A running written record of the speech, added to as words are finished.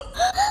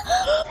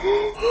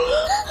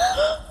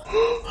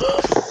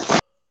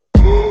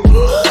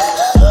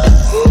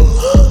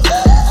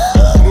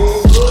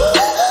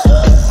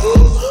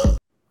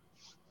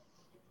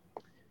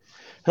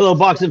Hello,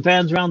 boxing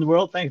fans around the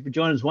world. Thanks for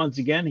joining us once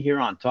again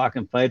here on Talk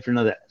and Fight for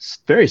another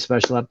very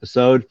special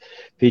episode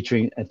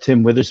featuring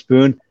Tim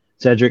Witherspoon,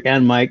 Cedric,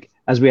 and Mike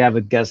as we have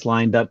a guest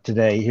lined up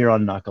today here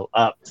on Knuckle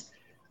Up.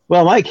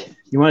 Well, Mike,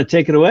 you want to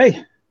take it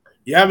away?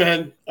 Yeah,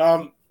 man.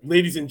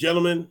 Ladies and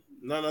gentlemen,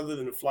 none other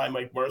than Fly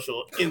Mike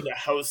Marshall in the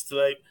house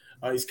tonight.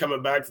 He's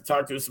coming back to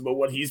talk to us about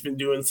what he's been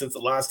doing since the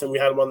last time we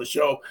had him on the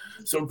show.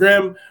 So,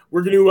 Graham,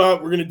 we're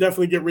gonna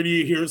definitely get rid of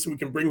you here so we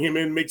can bring him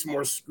in, make some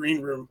more screen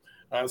room,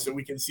 so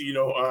we can see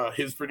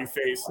his pretty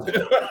face.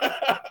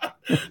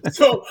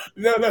 So,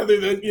 none other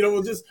than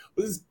we'll just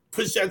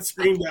push that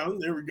screen down.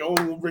 There we go,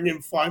 and we'll bring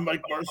in Fly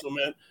Mike Marshall,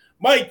 man.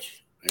 Mike,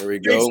 there we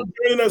thanks go. for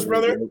joining us,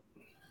 brother.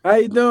 How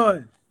you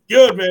doing?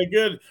 Good, man.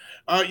 Good.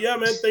 Yeah,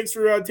 man. Thanks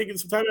for taking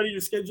some time out of your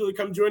schedule to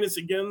come join us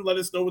again. Let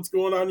us know what's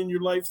going on in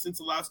your life since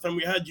the last time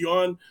we had you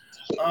on.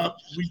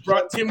 We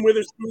brought Tim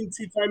Witherspoon,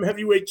 two-time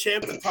heavyweight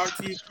champ, to talk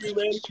to you too,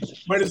 man.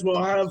 Might as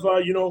well have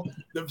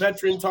the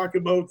veteran talk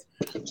about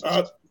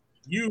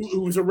you,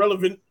 who's a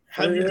relevant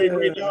heavyweight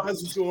right now,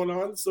 has what's going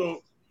on.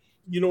 So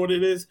you know what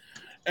it is.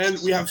 And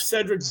we have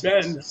Cedric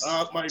Ben,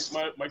 my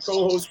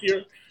co-host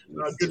here,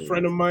 a good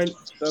friend of mine,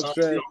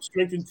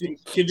 strength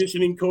and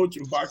conditioning coach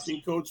and boxing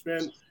coach,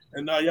 man.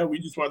 And we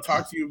just want to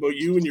talk to you about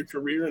you and your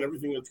career and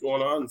everything that's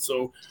going on.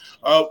 So,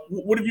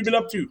 what have you been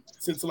up to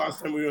since the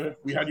last time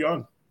we had you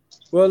on?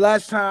 Well,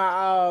 last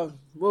time,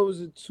 what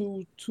was it,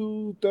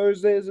 two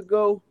Thursdays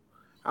ago?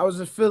 I was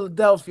in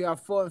Philadelphia. I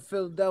fought in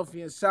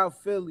Philadelphia in South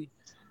Philly.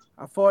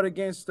 I fought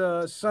against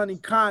Sonny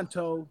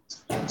Canto.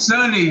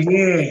 Sonny,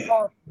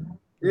 yeah.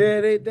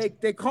 Yeah,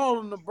 they call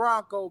him the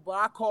Bronco, but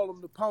I call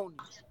him the Pony.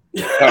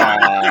 I'm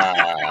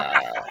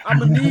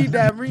gonna need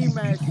that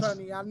rematch,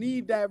 Sonny. I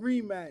need that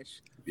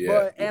rematch.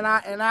 Yeah.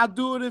 But I'll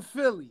do it in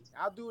Philly.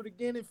 I'll do it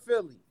again in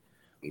Philly.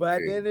 But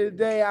at the end of the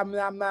day, I'm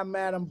not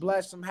mad. I'm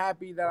blessed. I'm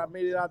happy that I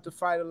made it out to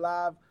fight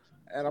alive.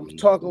 And I'm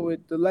talking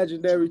with the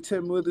legendary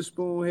Tim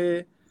Witherspoon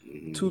here,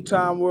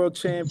 two-time world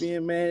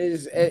champion, man.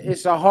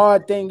 It's a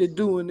hard thing to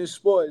do in this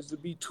sport, is to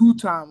be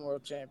two-time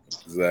world champion.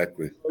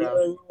 Exactly.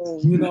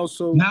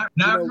 So not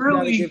really.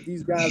 Gotta give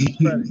these guys the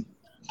credit.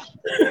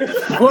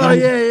 Well,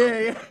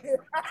 yeah.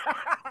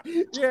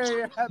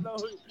 yeah,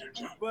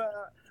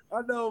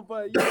 I know,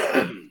 but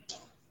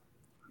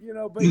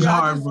It's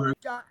hard work.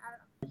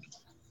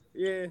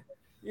 Yeah,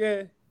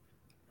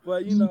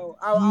 but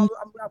I'm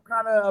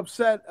kind of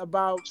upset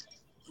about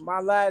my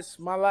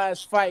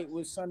last fight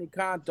with Sonny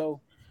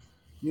Canto,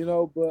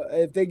 but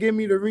if they give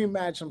me the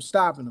rematch, I'm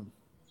stopping them.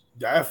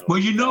 Definitely. Well,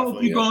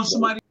 if you go in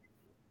somebody's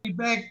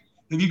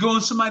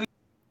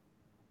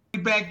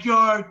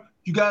backyard,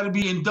 you got to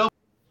be in double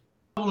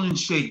in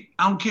shape.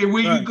 I don't care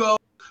where you go.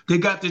 They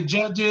got the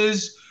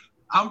judges.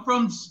 I'm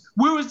from,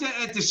 where was that,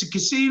 at the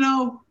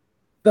casino?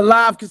 The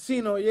live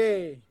casino,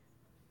 yeah.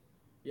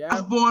 I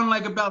was born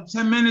like about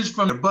 10 minutes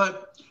from there,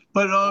 but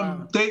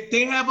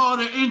they have all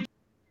the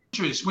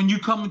interest when you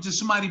come into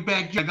somebody's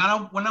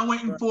backyard. When I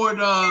went and fought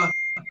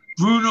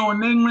Bruno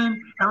in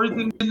England,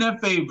 everything in their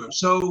favor.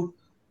 So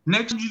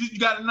next you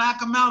got to knock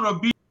them out or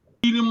beat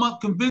them up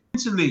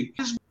convincingly.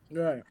 Just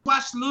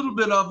watch a little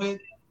bit of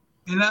it.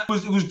 And it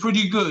was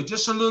pretty good,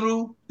 just a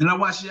little. And I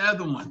watched the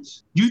other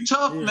ones. You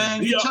tough,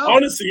 man. You tough.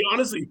 Honestly,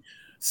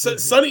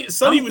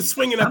 Sonny was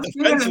swinging at the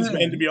fences,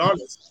 man. To be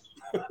honest.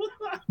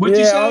 What'd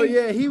you say? Oh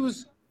yeah, he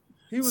was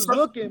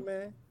looking,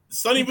 man.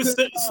 Sonny was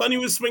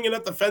swinging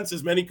at the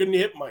fences, man. He couldn't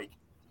hit Mike.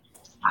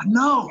 I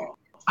know.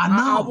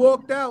 I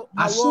walked out.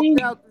 I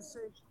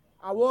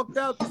walked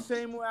out the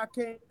same way I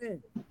came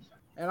in,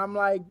 and I'm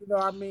like,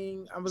 I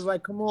was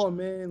like, come on,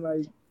 man.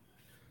 Like,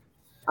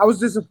 I was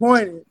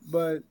disappointed,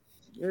 but.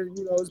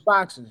 It's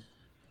boxing.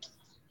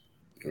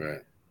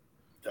 Right.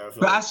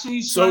 Definitely. But I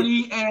seen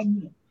Sonny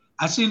and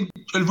I seen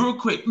real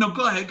quick. No,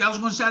 go ahead. I was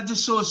going to say I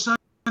just saw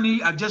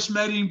Sonny. I just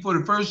met him for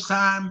the first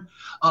time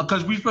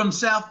because we from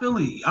South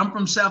Philly. I'm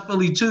from South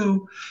Philly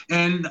too,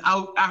 and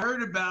I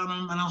heard about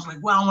him and I was like,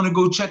 well, I want to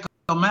go check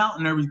him out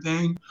and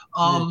everything.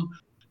 And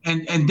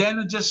then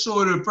I just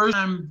saw the first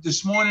time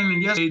this morning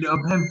and yesterday of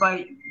him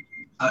fighting.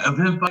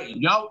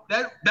 Y'all,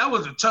 that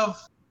was a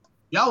tough.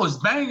 Y'all was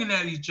banging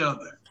at each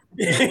other.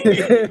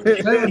 Hey,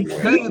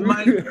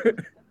 Mike.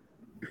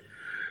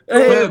 But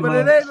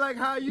it ain't like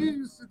how you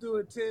used to do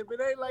it, Tim. It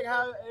ain't like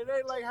how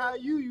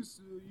you used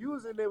to do it. You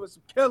was in there with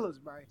some killers,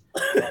 man.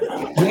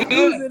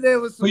 You was in there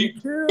with some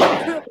killers,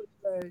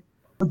 man.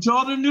 But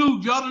y'all the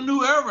new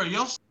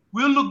era.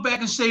 We'll look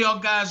back and say y'all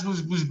guys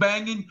was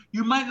banging.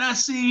 You might not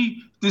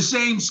see the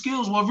same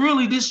skills. Well,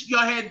 really,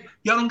 y'all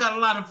don't got a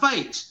lot of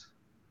fights.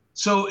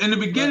 So in the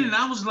beginning,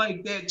 I was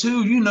like that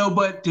too,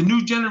 but the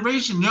new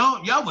generation,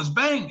 y'all was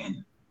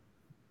banging.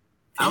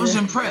 I was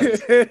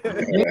impressed. Thank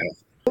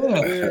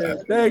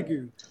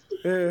you.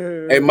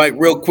 Hey, Mike,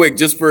 real quick,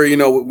 just for we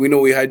know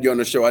we had you on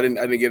the show. I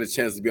didn't get a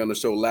chance to be on the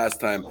show last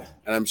time,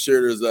 and I'm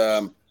sure there's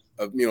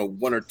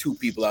one or two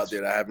people out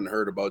there that haven't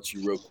heard about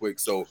you real quick.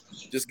 So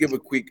just give a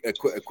quick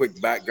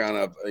background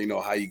of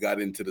how you got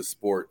into the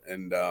sport,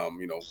 and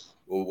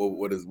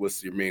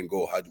what's your main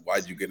goal?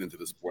 Why'd you get into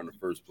the sport in the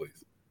first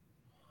place?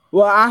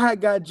 Well, I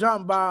had got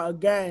jumped by a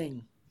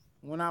gang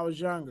when I was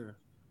younger.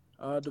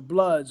 The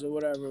Bloods or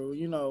whatever,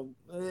 you know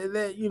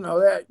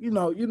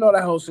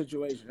that whole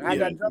situation. I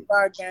got jumped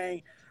by a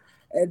gang,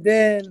 and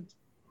then,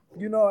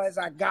 as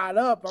I got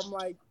up, I'm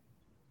like,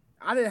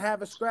 I didn't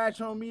have a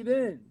scratch on me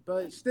then,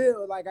 but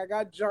still, like, I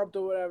got jumped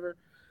or whatever,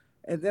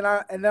 and then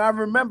I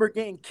remember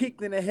getting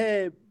kicked in the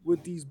head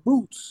with these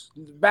boots.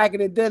 Back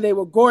in the day, they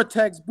were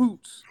Gore-Tex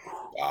boots.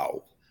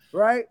 Wow.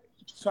 Right.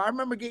 So I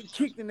remember getting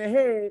kicked in the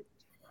head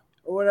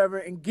or whatever,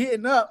 and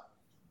getting up,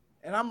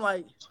 and I'm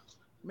like,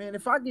 man,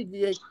 if I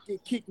get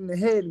kicked in the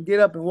head and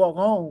get up and walk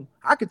home,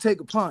 I could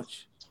take a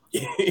punch.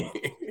 You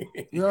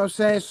know what I'm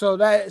saying?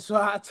 So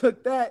I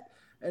took that,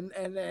 and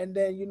then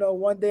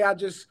one day I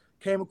just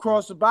came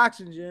across a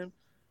boxing gym,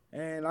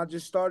 and I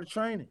just started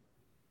training.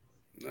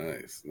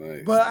 Nice.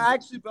 But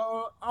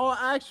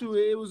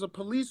actually, it was a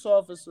police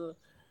officer.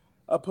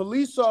 A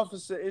police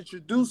officer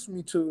introduced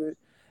me to it,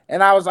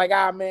 and I was like,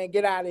 man,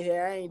 get out of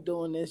here! I ain't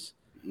doing this.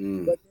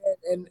 But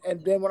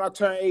then when I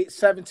turned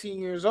 17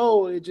 years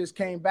old, it just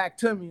came back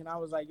to me, and I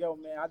was like, yo,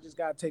 man, I just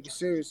gotta take it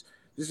serious.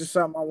 This is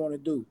something I want to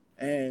do,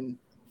 and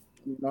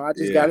I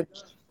just got it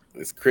done.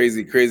 It's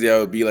crazy how it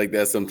would be like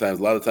that sometimes.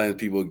 A lot of times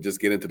people just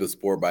get into the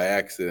sport by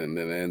accident, and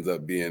then it ends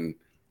up being,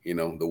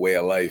 the way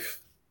of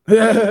life.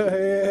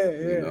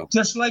 Yeah.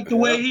 Just like the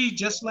way he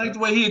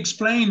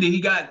explained it,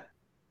 he got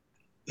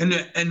in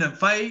the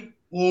fight,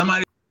 or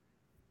somebody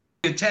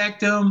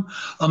attacked him.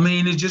 I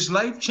mean, it's just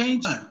life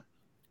changing.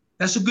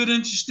 That's a good,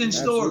 interesting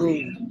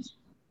story.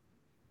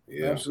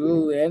 Yeah.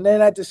 Absolutely. And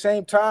then at the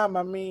same time,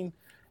 I mean,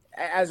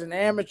 as an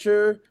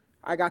amateur,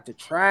 I got to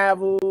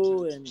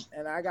travel and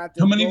I got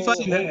to. How many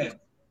fights you had?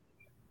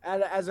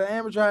 As an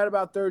amateur, I had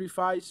about 30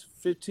 fights,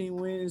 15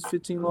 wins,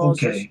 15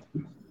 losses. Okay.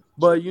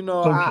 But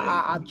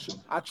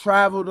I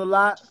traveled a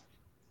lot.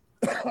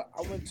 I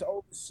went to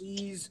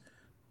overseas.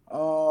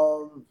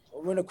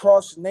 Went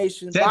across the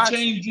nation. That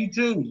changed you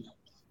too.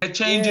 That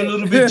changed you a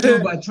little bit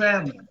too by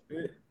traveling.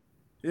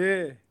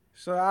 Yeah.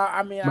 So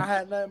I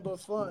had nothing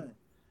but fun.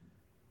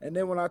 And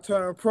then when I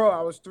turned pro,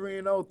 I was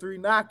 3-0, 3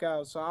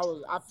 knockouts.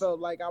 So I felt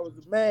like I was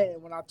the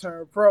man when I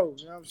turned pro.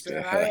 You know what I'm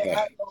saying? I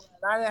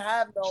didn't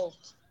have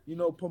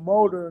no,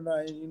 promoter or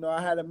nothing. I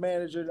had a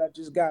manager that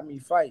just got me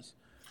fights.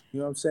 You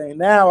know what I'm saying?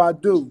 Now I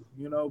do,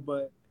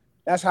 but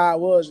that's how I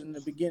was in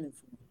the beginning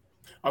for me.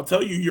 I'll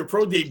tell you, your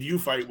pro debut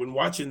fight, when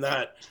watching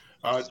that,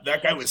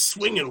 that guy was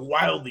swinging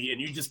wildly, and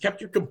you just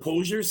kept your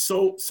composure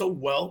so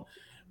well.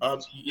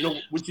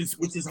 Which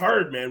is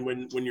hard, man,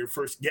 when you're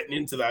first getting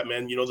into that,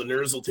 man. The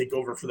nerves will take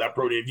over for that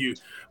pro debut.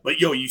 But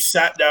you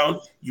sat down,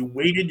 you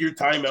waited your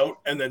time out,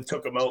 and then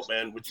took him out,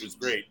 man, which was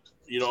great.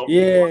 Yeah,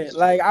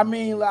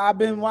 I've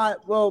been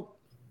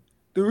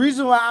the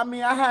reason why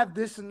I have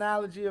this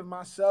analogy of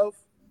myself.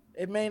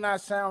 It may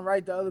not sound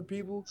right to other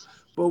people,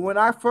 but when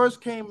I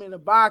first came into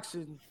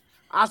boxing,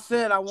 I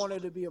said I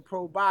wanted to be a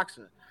pro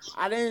boxer.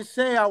 I didn't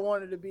say I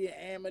wanted to be an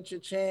amateur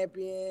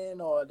champion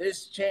or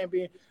this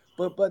champion.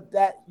 But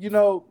that,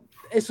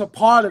 it's a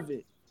part of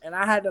it. And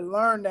I had to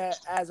learn that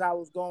as it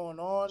was going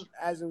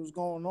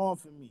on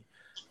for me.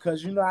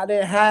 Because, I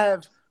didn't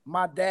have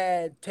my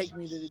dad take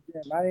me to the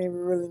gym. I didn't even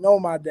really know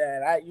my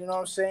dad. You know what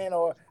I'm saying?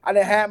 Or I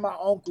didn't have my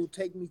uncle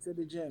take me to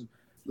the gym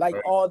like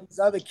all these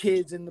other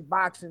kids in the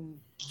boxing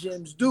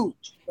gyms do.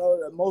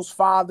 Most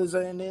fathers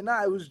are in there.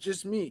 Nah, it was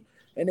just me.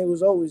 And it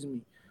was always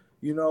me.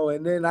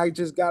 And then I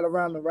just got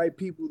around the right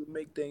people to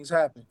make things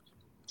happen.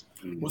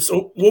 Well,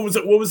 so what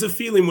was the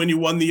feeling when you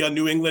won the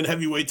New England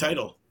heavyweight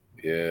title?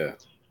 Yeah.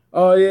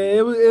 Oh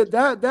yeah,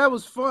 that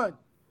was fun.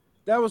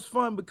 That was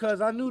fun because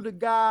I knew the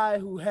guy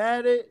who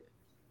had it.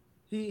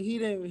 He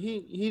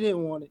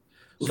didn't want it,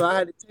 so I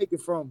had to take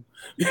it from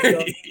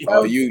him.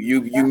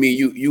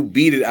 You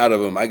beat it out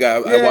of him. I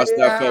watched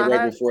that fight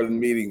right before the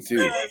meeting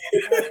too.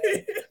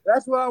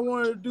 That's what I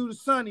wanted to do to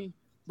Sonny,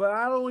 but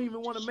I don't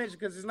even want to mention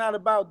because it's not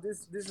about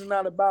this. This is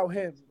not about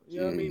him.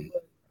 You know what I mean?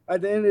 But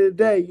at the end of the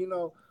day,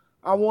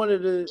 I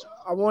wanted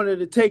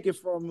to take it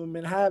from him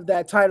and have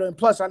that title. And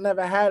plus, I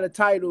never had a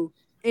title,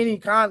 any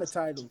kind of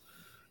title,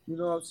 you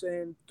know what I'm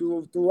saying,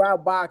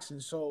 throughout boxing.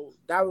 So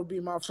that would be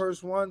my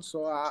first one.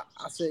 So I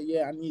said,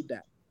 yeah, I need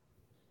that.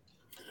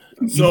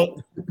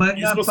 So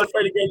you're supposed to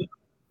fight again.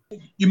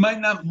 You might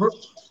not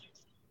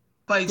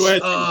fight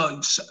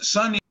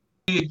Sonny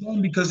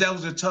again because that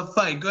was a tough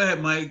fight. Go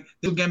ahead, Mike.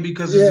 Again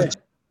because it's a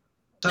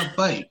tough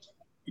fight.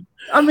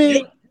 I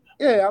mean,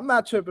 I'm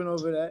not tripping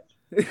over that.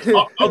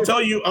 I'll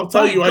tell you. I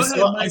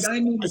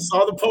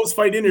saw the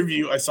post-fight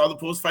interview. I saw the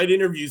post-fight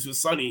interviews with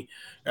Sonny,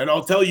 and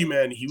I'll tell you,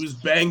 man, he was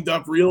banged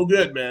up real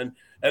good, man.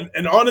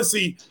 And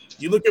honestly,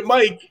 you look at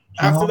Mike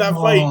after that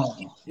fight.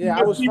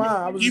 I was fine.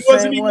 I was he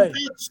wasn't even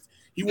touched.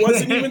 He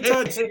wasn't even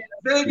touched.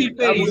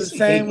 Babyface. I was the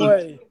same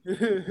way.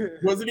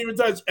 Wasn't even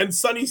touched. And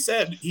Sonny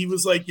said he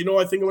was like,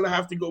 I think I'm gonna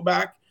have to go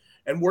back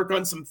and work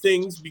on some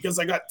things because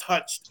I got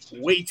touched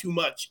way too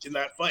much in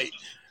that fight.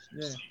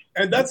 Yeah.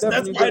 And that's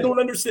why I don't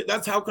understand.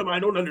 That's how come I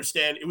don't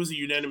understand. It was a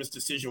unanimous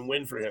decision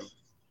win for him,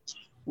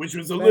 which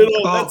was a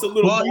little. That's a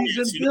little. Well,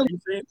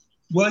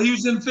 he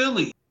was in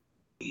Philly.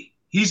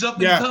 He's up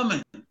and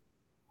coming.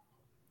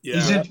 Yeah,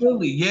 he's in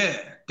Philly.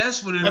 Yeah,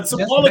 That's what That's the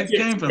where politics. it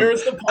came from.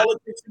 There's the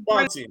politics in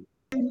boxing.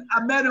 I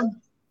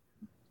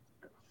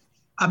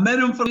met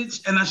him for it,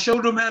 and I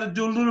showed him how to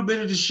do a little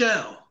bit of the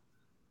shell.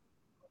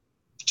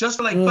 Just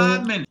for like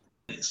 5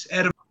 minutes.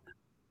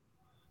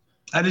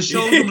 I just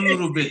showed him a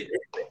little bit.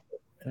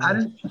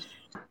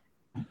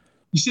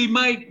 You see,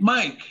 Mike,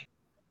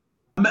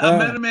 I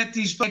met him at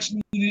these fights.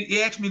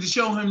 He asked me to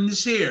show him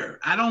this here.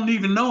 I don't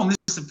even know him. This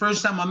is the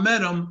first time I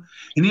met him,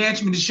 and he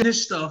asked me to show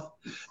this stuff,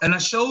 and I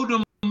showed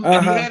him, and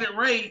he had it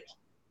right.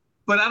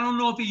 But I don't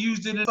know if he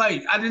used it in a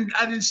fight. I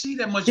didn't see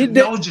that much.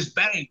 No, just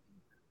bang.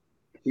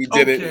 He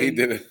did it. He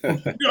did it.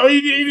 No, he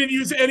didn't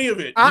use any of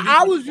it.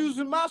 I was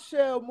using my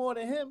shell more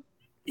than him.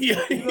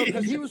 Yeah,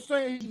 because he was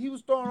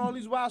throwing all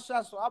these wild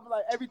shots. So I'm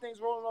like,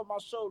 everything's rolling off my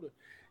shoulder.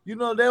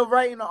 They're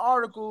writing the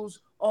articles,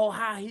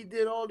 how he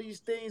did all these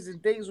things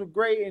and things were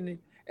great, and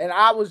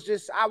I was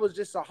just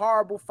a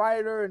horrible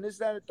fighter and this,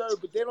 that, and the third.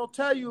 But they don't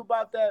tell you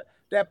about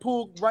that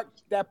pull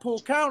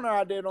counter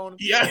I did on him.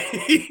 Yeah.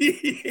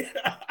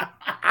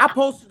 I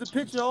posted the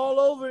picture all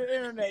over the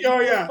internet. You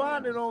can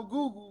find it on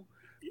Google.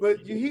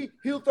 But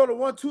he'll throw the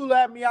 1-2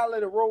 at me. I'll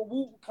let it roll.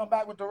 Whoop, come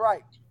back with the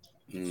right.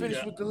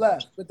 Finish with the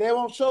left. But they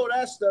won't show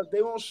that stuff.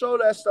 They won't show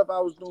that stuff I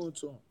was doing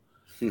to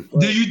him. But,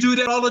 do you do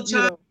that all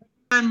the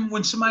time?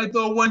 When somebody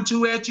throw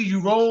 1-2 at you,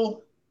 you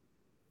roll?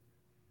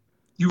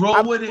 You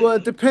roll with it? Well,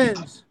 it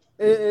depends.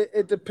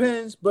 It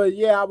depends. But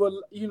yeah, I would,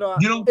 You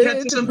don't catch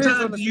him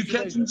sometimes? Do you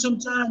situation. catch him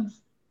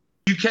sometimes?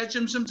 You catch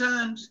him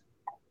sometimes?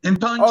 And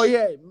punch? Oh,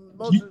 yeah.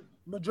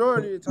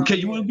 Majority of the time. Okay,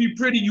 you want to be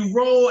pretty, you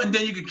roll, and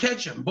then you can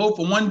catch him. Both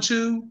for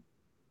 1-2.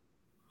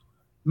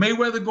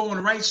 Mayweather go on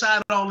the right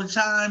side all the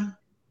time,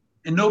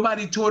 and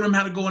nobody taught him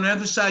how to go on the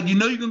other side. You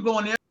can go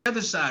on the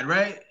other side,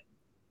 right?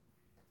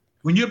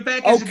 When your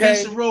back is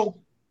against the rope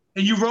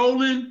and you're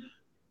rolling,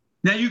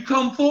 now you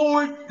come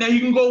forward, now you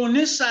can go on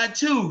this side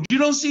too. You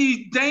don't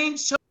see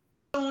James,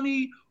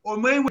 Tony, or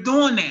Mayweather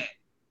doing that.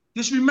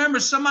 Just remember,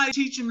 somebody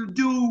teach him to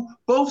do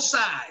both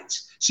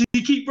sides. So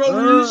you keep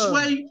rolling this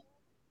way,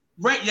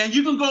 right? Now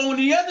you can go on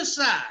the other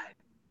side.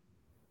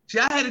 See,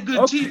 I had a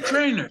good team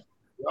trainer.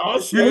 Oh,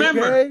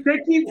 remember, they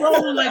keep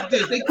rolling like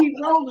this. They keep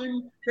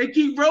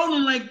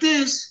rolling like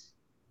this.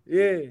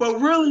 Yeah. But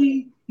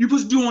really, you're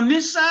supposed to do on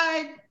this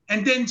side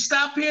and then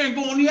stop here and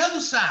go on the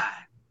other side.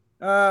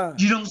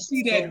 You don't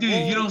see that, do you?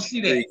 You don't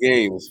see that.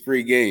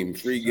 Free game.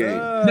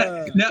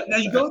 Now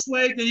you go this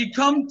way, then you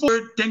come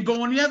forward, then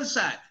go on the other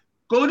side.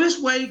 Go this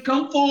way,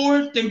 come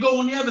forward, then go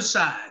on the other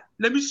side.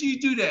 Let me see you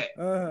do that.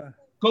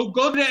 Go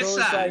to that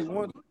side.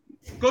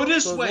 Go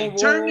this way.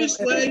 Turn this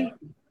way.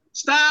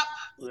 Stop.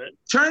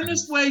 Turn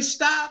this way.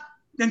 Stop.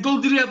 Then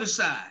go to the other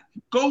side.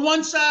 Go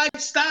one side.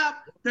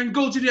 Stop. Then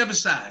go to the other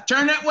side.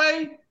 Turn that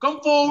way. Come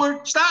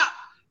forward. Stop.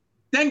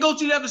 Then go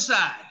to the other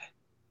side.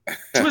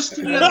 Twist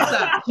to the other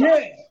side.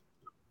 Yeah.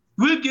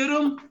 We'll get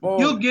him.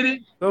 You'll get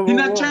it. You're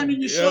not turning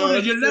your shoulder.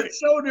 Your left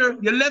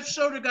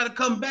shoulder got to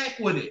come back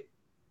with it.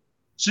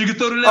 So you can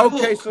throw the left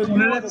hook so on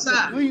the left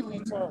side.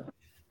 Completely turn.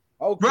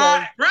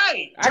 Okay.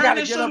 Right. I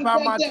gotta get up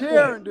out my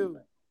chair and do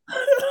it.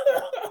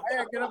 I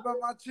gotta get up out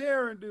my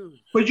chair and do it.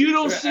 But you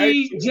don't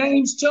see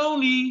James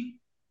Toney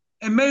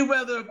and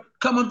Mayweather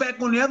coming back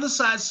on the other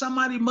side.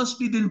 Somebody must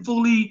be then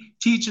fully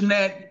teaching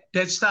that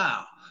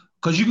style,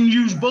 because you can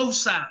use both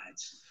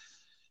sides.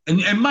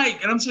 And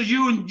Mike, and I'm sure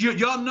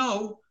y'all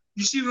know,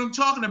 you see what I'm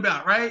talking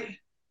about, right?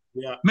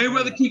 Yeah.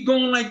 Mayweather keep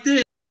going like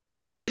this.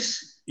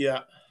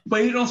 Yeah.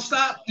 But he don't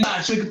stop,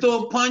 so he can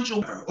throw a punch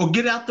or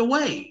get out the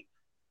way.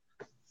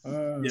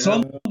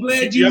 So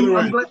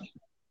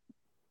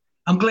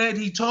I'm glad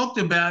he talked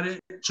about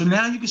it. So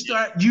now you can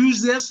start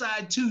use the other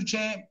side too,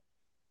 champ.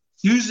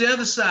 Use the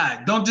other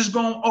side. Don't just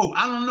go.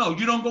 I don't know.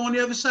 You don't go on the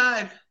other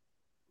side.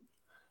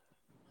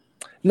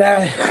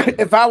 Now,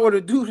 if I were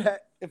to do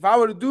that,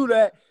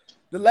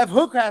 the left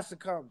hook has to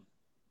come,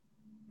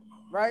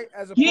 right?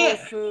 As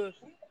opposed to.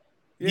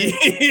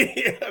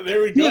 Yeah,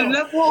 there we go. Yeah,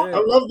 left hook. I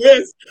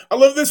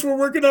love this. We're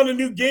working on a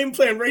new game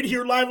plan right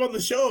here live on the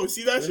show.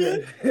 See that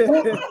shit?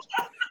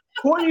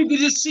 Or you can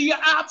just see your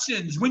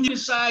options. When you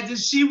decide,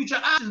 just see what your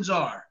options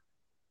are.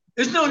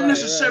 It's not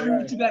necessarily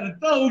what you got to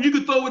throw. You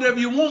can throw whatever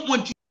you want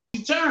once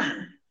you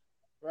turn.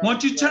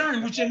 Once you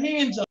turn with your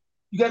hands up,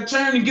 you got to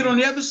turn and get on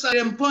the other side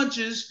of them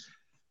punches.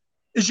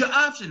 It's your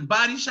option.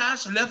 Body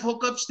shots or left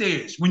hook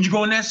upstairs when you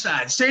go on that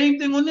side. Same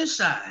thing on this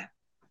side.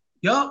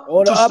 Yup.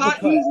 Or the so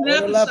uppercut.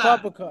 Or the left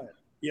uppercut.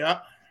 Yeah.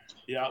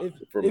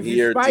 If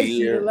you're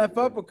spicy, the left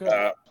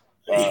uppercut.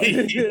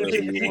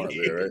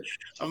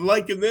 I'm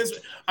liking this.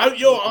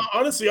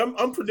 Honestly,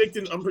 I'm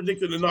predicting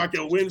a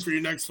knockout win for your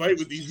next fight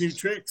with these new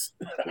tricks.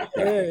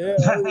 Hey,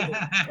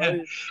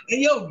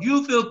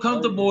 you'll feel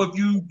comfortable if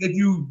you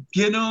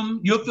get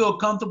them. You'll feel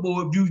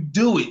comfortable if you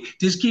do it.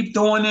 Just keep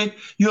doing it.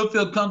 You'll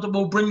feel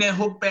comfortable. Bring that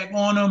hook back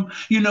on them.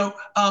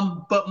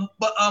 But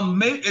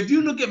if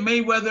you look at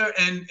Mayweather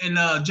and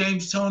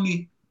James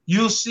Toney,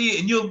 you'll see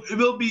it, and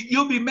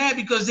you'll be mad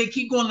because they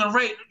keep going to the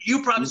right.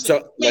 You probably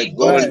say,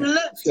 go to the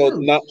left. So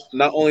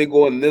not only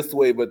going this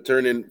way, but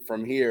turning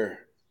from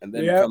here. and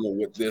then coming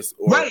with this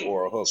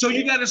or a hook. So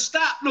you got to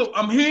stop. Look,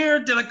 I'm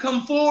here. Then I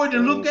come forward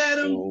and look at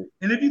him.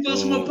 And if you throw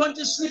some more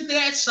punches, slip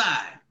that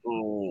side.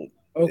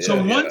 Okay.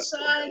 So one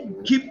side,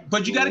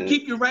 but you got to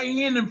keep your right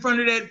hand in front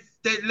of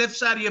that left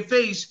side of your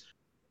face.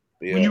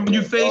 When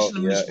you facing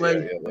them this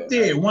way,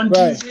 there. 1, 2,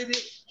 hit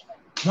it.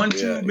 1,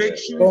 2, make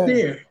sure it's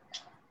there.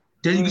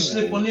 Then you can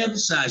slip on the other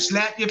side.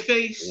 Slap your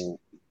face.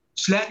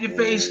 Slap your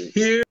face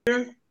here.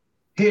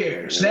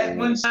 Slap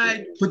one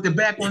side, put the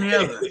back on the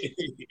other.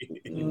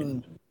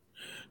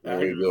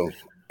 There you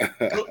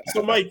go.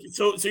 So Mike,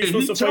 so you're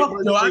supposed to fight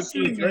March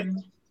 19th,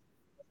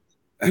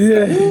 right?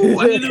 Ooh,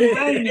 I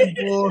didn't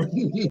boy.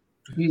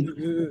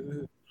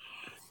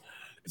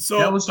 So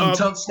that was some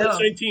tough stuff.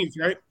 March 19th,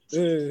 right?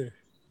 Yeah.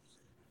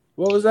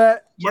 What was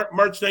that?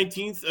 March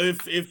 19th.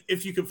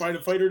 If you can find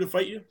a fighter to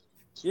fight you.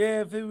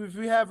 Yeah, if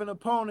we have an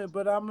opponent,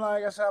 but I'm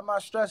like I said, I'm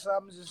not stressed.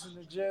 I'm just in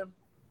the gym.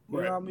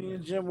 You know what I mean? In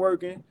the gym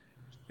working.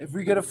 If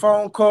we get a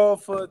phone call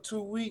for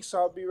 2 weeks,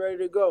 I'll be ready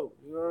to go.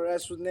 You know,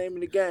 that's what's the name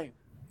of the game.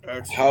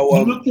 You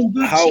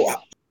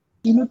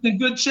look in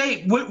good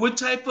shape. What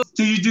type of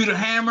do you do the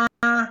hammer?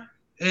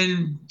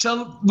 And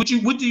tell what do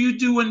you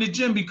do in the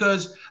gym?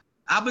 Because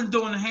I've been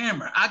doing the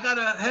hammer. I got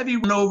a heavy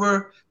one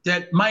over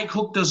that Mike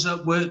hooked us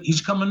up with.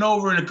 He's coming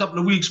over in a couple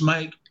of weeks,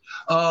 Mike.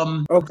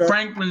 Okay.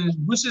 Franklin,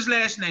 what's his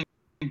last name?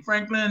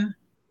 Franklin.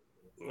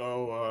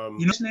 Oh,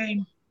 you know his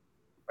name?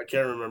 I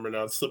can't remember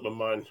now. It slipped my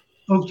mind.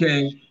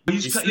 Okay.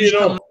 He's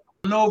coming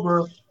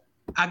over.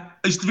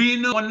 It's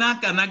 3-0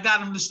 knockout, and I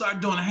got him to start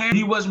doing a hammer.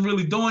 He wasn't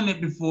really doing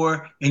it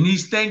before, and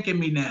he's thanking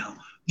me now.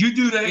 You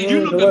do that.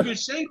 You look in good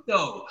shape,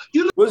 though.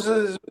 You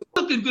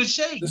look in good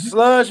shape. The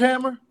sludge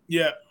hammer?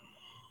 Yeah.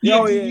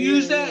 Yeah, you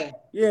use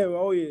that? Yeah.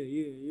 Oh,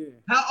 yeah.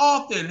 How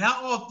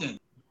often?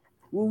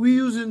 Well, we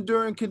use it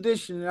during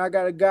conditioning. I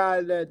got a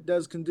guy that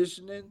does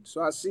conditioning,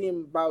 so I see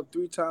him about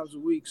 3 times a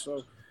week.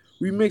 So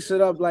we mix it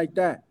up like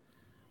that.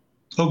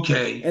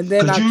 Okay. And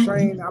then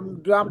train.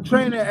 I'm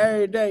training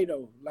every day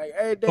though. Like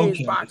every day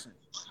is boxing.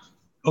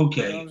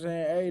 Okay. You know what I'm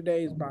saying? Every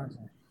day is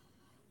boxing.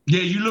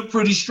 Yeah, you look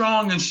pretty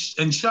strong and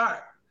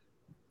sharp.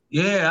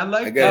 Yeah, I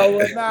like that.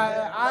 Well,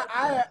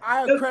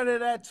 I accredit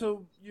that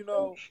to, you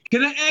know.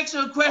 Can I ask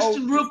you a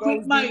question real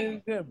quick,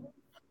 Mike? I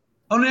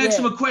want to ask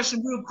you a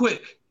question real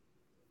quick.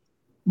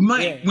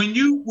 Mike, when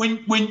you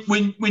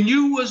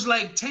was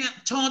like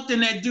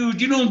taunting that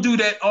dude, you don't do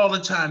that all the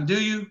time, do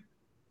you?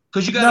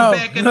 Because you got to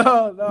back it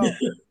up. No.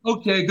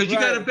 Okay, because you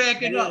got to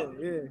back it up.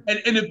 Yeah.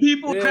 And the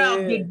people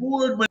crowd get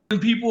bored when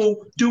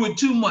people do it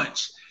too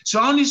much. So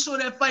I only saw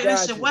that fight and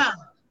said, wow.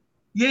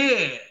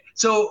 Yeah.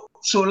 So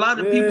a lot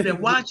of people that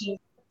watch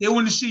it, they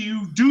want to see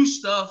you do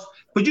stuff,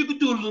 but you could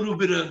do a little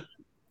bit of,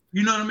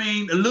 you know what I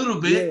mean? A little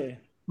bit.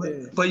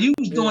 But you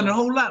was doing a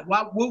whole lot.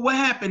 What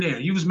happened there?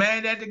 You was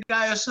mad at the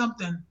guy or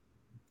something?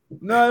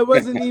 No, it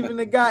wasn't even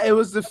the guy. It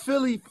was the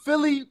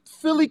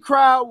Philly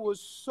crowd was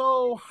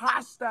so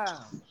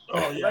hostile.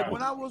 Oh yeah. Like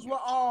when I was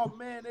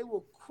man, they were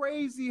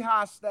crazy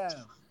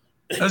hostile.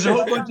 There's a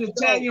whole bunch of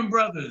Italian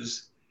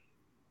brothers.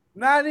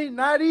 Not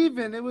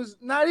even. It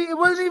wasn't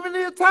even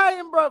the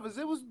Italian brothers.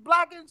 It was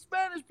black and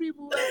Spanish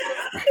people.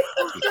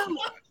 I'm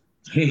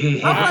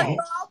like, I'm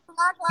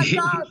black like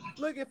God.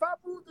 Look, if I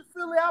moved to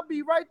Philly, I'll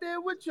be right there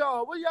with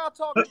y'all. What y'all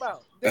talking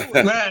about? They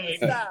were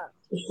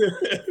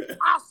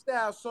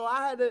hostile. So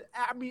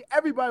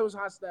everybody was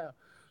hostile.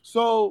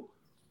 So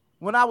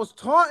when I was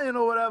taunting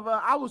or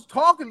whatever, I was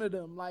talking to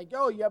them like,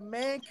 yo, your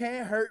man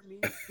can't hurt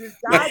me. This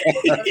guy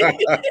can't hurt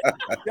me.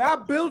 Y'all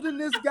building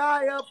this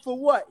guy up for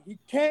what? He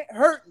can't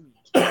hurt me.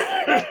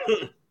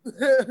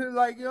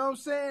 Like, you know what I'm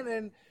saying?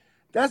 And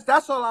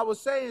that's all I was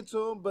saying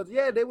to him. But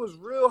yeah, they was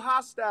real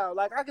hostile.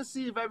 Like I can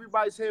see if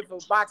everybody's here for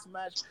a boxing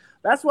match.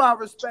 That's why I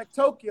respect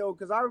Tokyo,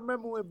 because I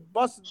remember when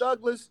Buster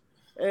Douglas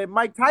and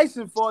Mike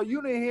Tyson fought,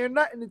 you didn't hear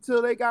nothing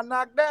until they got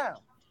knocked down.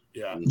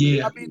 Yeah. I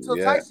mean, until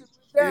Tyson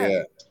was down.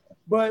 Yeah.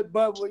 But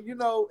you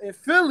know, in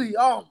Philly,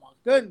 oh my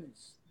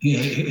goodness.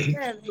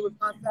 Man, it was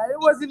not that. It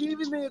wasn't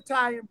even the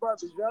Italian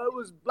brothers, yo. It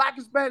was black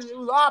and Spanish. It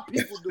was our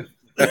people doing it.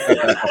 Like,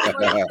 what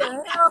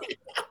the hell?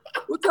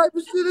 What type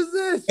of shit is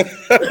this?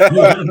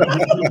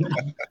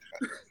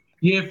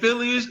 Yeah,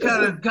 Philly is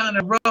kind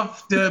of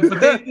rough, but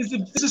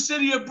it's a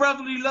city of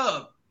brotherly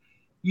love.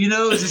 You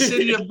know, it's a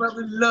city of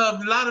brotherly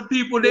love. A lot of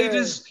people, they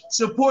just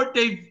support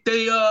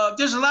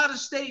there's a lot of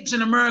states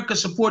in America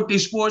support their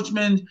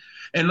sportsmen,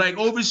 and like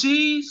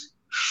overseas,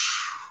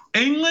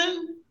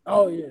 England.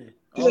 Oh yeah.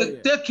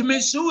 They'll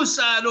commit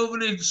suicide over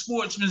their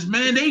sportsmen,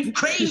 man. They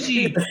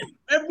crazy.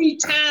 Every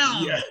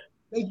town. Yeah.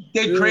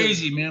 They're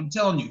crazy, man. I'm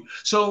telling you.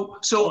 So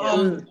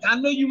I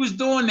know you was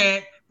doing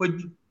that, but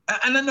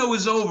and I know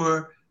it's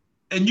over.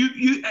 And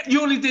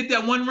you only did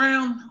that one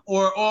round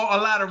or a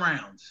lot of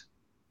rounds?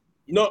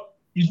 No,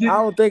 I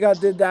don't think I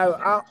did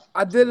that.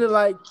 I did it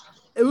like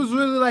it was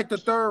really like the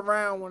third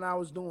round when I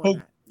was doing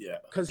that. Yeah,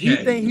 because he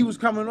think he was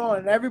coming on,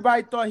 and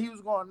everybody thought he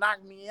was gonna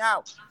knock me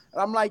out.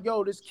 And I'm like,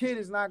 yo, this kid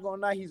is not gonna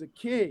knock. He's a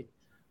kid.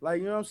 Like,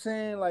 you know what I'm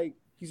saying? Like,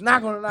 he's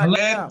not gonna knock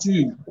me out.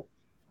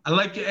 I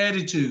like your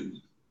attitude.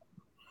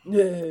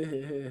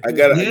 Yeah. I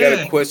got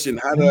a question.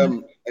 How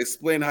to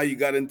explain how you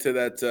got into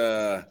that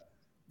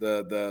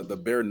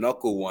the bare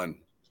knuckle one?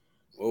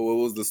 What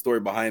was the story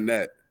behind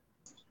that?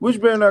 Which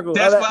bare knuckle?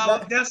 That's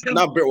why. That's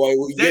not bare. Well,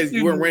 you weren't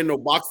dude. wearing no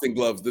boxing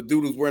gloves. The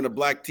dude was wearing a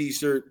black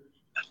T-shirt.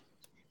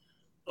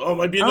 Oh,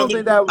 might be I another. don't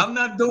think that was. I'm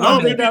not doing I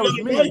don't that. think that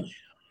was me.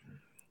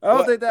 I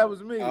don't think that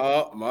was me.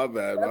 Oh, my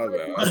bad.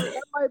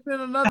 That might have been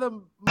another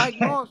Mike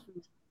Marshall.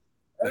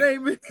 That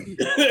ain't me.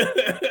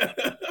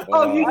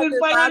 Oh, you didn't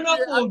fight bare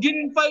knuckle. You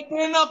didn't fight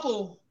bare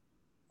knuckle.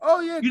 Oh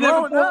yeah, You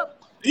growing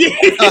up.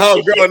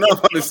 Oh, growing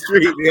up on the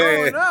street. Yeah.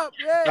 Growing up,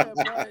 yeah.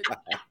 But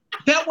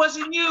that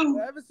wasn't you.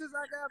 Ever since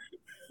I got.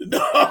 No.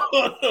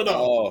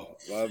 Oh,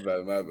 my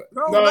bad.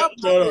 Growing up,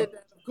 I did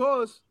that, of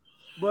course.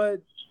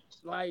 But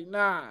like,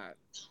 nah.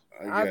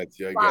 I got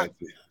you.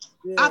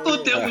 Yeah, I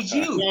thought that was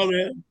you. No,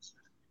 man.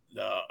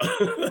 No.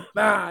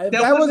 Nah, if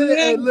that wasn't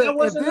hey, him. look, That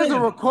wasn't if there's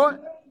him. a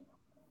record,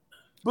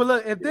 but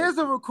look, if there's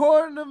a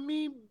recording of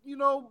me, you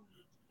know,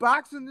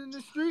 boxing in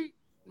the street,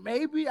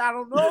 maybe I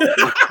don't know.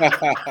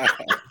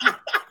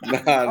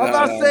 I'm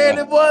not saying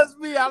it was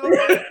me. I don't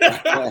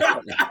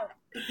know.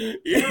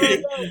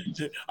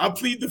 I'll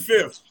plead the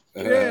fifth.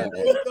 Yeah.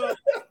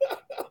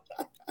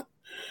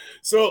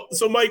 So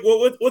Mike,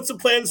 what's the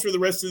plans for the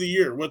rest of the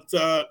year? What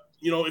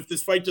if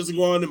this fight doesn't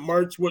go on in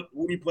March, what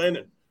are you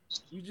planning?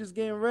 We just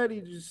getting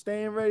ready, just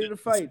staying ready to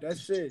fight.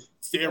 That's it.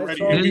 Staying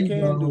ready. All we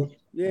can do.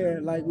 Yeah,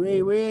 like we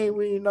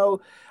you know,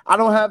 I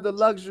don't have the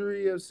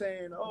luxury of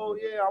saying, oh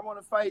yeah, I want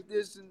to fight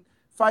this and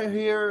fight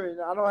here,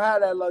 and I don't have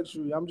that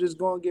luxury. I'm just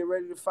going to get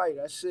ready to fight.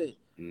 That's it.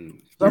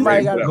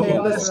 Somebody got to pay.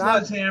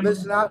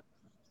 Listen,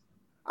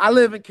 I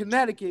live in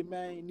Connecticut,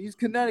 man. These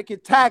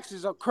Connecticut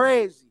taxes are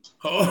crazy.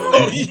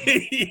 Oh,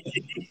 yeah.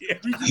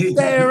 We just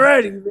staying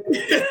ready, man.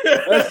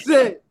 That's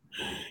it.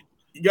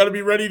 You got to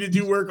be ready to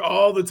do work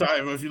all the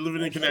time if you're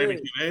living in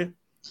Connecticut, eh?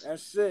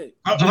 That's it.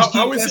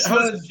 How is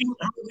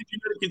the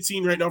Connecticut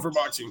scene right now for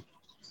boxing?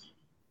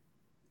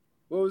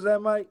 What was that,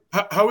 Mike?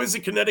 How is the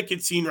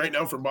Connecticut scene right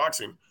now for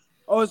boxing?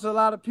 Oh, it's a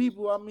lot of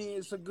people. I mean,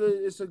 it's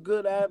a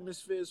good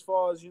atmosphere as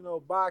far as, you know,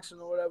 boxing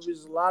or whatever.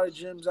 There's a lot of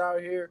gyms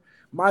out here.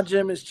 My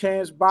gym is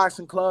Chance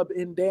Boxing Club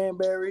in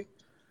Danbury,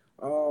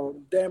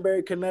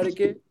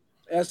 Connecticut.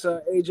 That's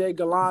AJ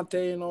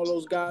Galante and all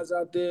those guys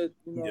out there,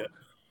 you know. Yeah.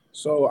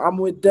 So I'm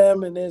with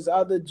them, and there's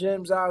other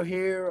gyms out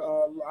here.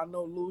 I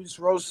know Luis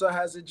Rosa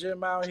has a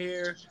gym out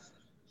here.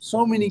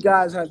 So many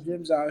guys have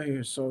gyms out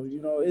here. So,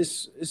 you know,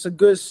 it's a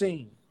good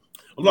scene.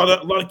 A lot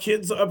of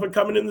kids up and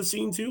coming in the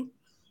scene too.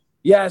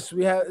 Yes,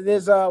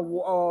 there's a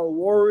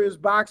Warriors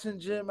boxing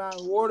gym out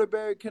in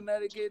Waterbury,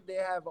 Connecticut. They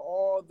have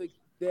all the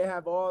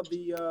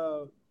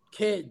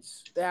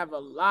kids. They have a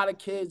lot of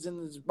kids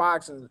in this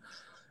boxing.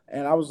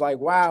 And I was like,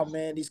 wow,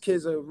 man, these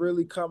kids are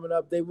really coming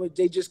up. They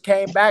just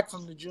came back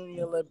from the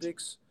Junior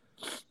Olympics.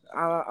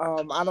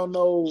 I don't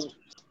know,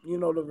 you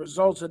know, the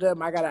results of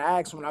them. I got to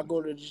ask when I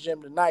go to the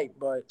gym tonight.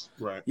 But,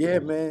 right. Yeah,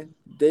 man,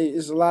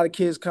 there's a lot of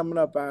kids coming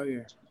up out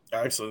here.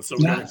 Excellent. So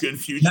we got a good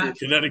future in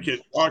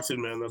Connecticut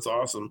boxing, man. That's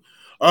awesome.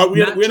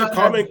 We had a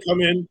comment come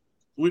in.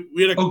 We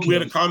had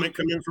a comment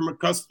come in from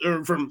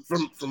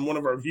one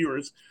of our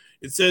viewers.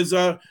 It says,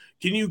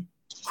 "Can you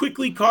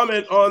quickly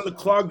comment on the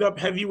clogged up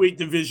heavyweight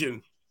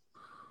division?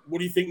 What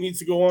do you think needs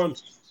to go on?"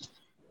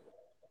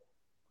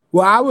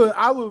 Well,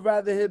 I would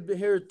rather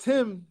hear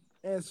Tim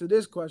answer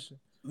this question.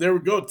 There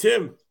we go,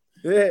 Tim.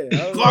 Yeah,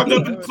 clogged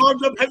up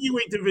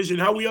heavyweight division.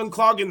 How we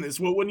unclogging this?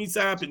 What needs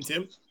to happen,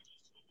 Tim?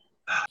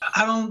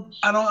 I don't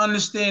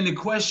understand the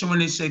question when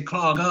they say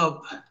clog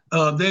up.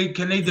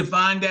 Can they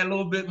define that a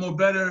little bit more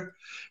better?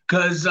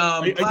 Because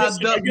I guess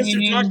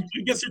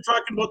you're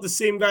talking about the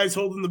same guys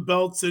holding the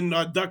belts and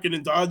ducking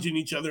and dodging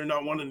each other, and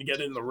not wanting to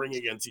get in the ring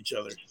against each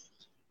other.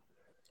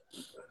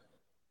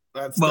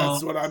 That's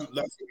what I'm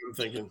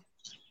thinking.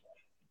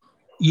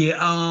 Yeah.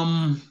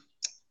 All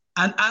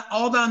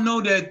I know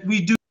that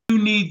we do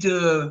need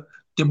to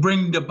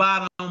bring the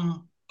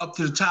bottom up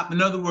to the top. In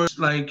other words,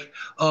 like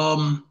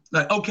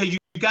okay, you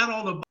got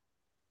all the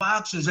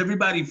boxers,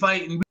 everybody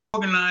fighting. We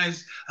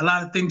organize a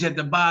lot of things at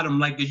the bottom,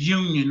 like a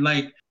union,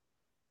 like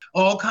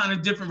all kind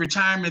of different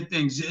retirement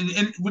things,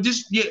 and we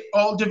just get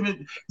all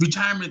different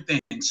retirement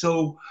things.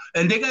 So,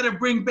 and they got to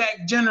bring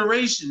back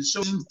generations.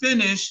 So in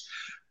finish,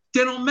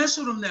 they don't mess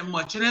with them that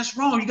much, and that's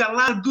wrong. You got a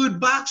lot of good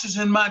boxers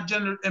in my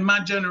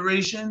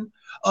generation,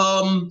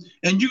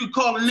 and you could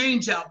call the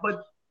names out,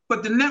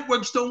 but the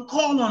networks don't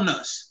call on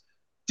us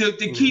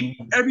to keep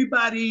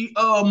everybody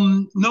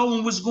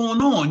knowing what's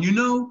going on, you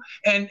know,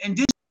 and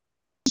this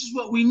is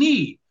what we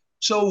need.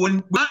 So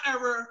when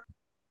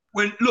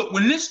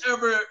this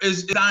era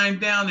is dying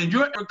down and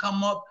your era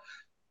come up,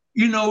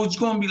 you know, it's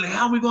going to be like,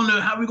 how we going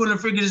to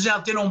figure this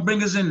out? They don't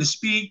bring us in to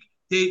speak.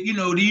 They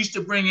used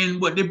to bring in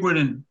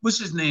what's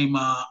his name?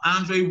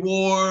 Andre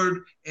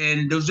Ward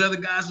and those other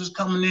guys was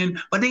coming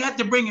in, but they had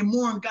to bring in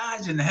more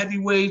guys in the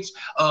heavyweights,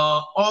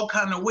 all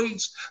kind of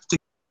weights to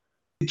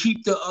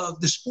keep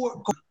the sport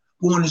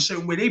going a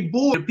certain way.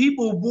 The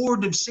people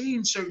bored of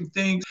seeing certain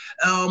things.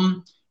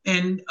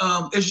 And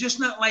it's just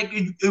not like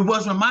it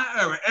was in my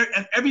era.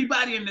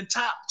 Everybody in the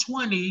top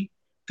 20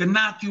 could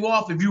knock you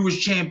off if you was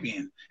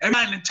champion.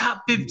 Everybody in the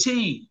top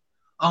 15.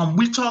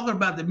 We talking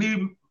about the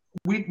maybe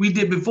we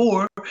did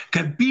before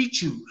could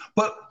beat you.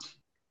 But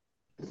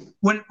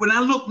when I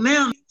look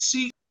now,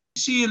 see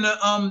in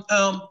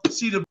the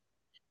see the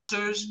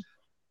boxers,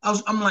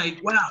 I'm like,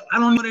 wow, I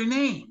don't know their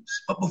names.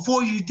 But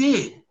before you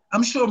did,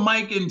 I'm sure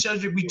Mike and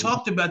Cedric, we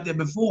talked about that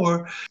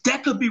before.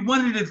 That could be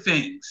one of the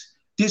things.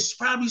 There's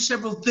probably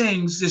several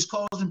things that's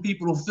causing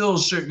people to feel a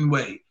certain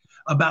way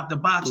about the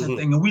boxing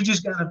thing, and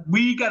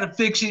we gotta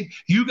fix it.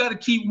 You gotta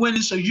keep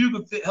winning so you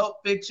can help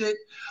fix it.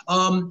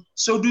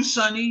 So do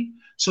Sonny.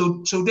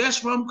 So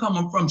that's where I'm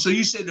coming from. So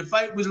you said the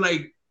fight was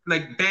like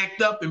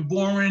backed up and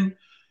boring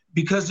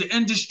because the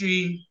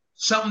industry,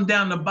 something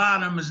down the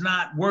bottom is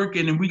not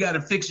working, and we got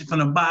to fix it from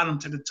the bottom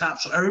to the top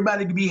so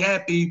everybody can be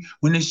happy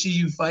when they see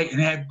you fight and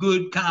have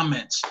good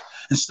comments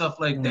and stuff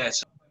like that.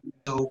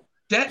 So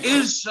that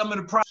is some of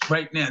the problems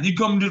right now. You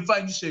come to the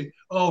fight, you say,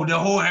 oh, the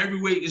whole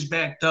heavyweight is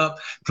backed up.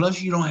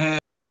 Plus, you don't have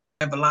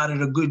a lot of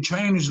the good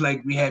trainers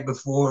like we had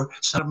before.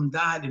 Some of them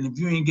died, and if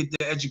you ain't get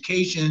the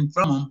education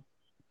from them,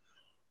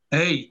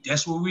 hey,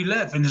 that's where we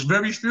left. And there's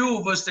very few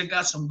of us that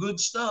got some good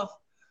stuff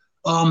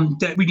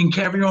that we can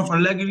carry on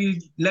from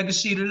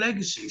legacy to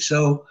legacy.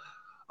 So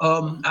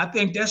I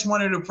think that's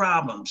one of the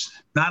problems.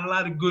 Not a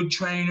lot of good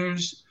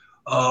trainers.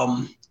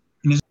 And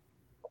there's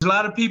a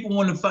lot of people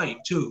want to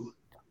fight too.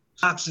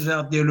 Boxers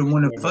out there that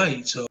want to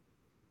fight. So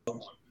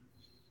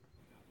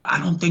I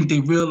don't think they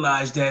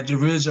realize that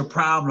there is a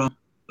problem.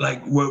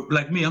 Like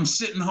me, I'm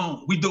sitting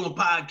home. We doing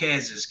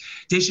podcasts.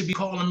 They should be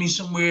calling me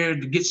somewhere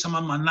to get some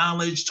of my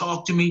knowledge,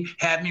 talk to me,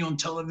 have me on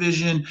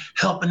television,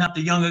 helping out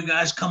the younger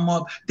guys come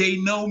up. They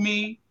know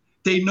me.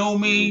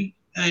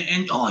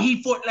 And oh,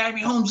 he fought Larry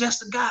Holmes. That's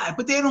the guy.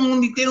 But they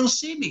don't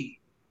see me.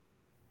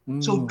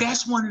 So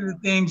that's one of the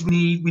things we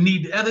need. We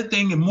need the other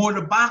thing, and more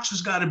the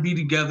boxers got to be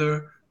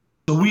together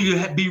so we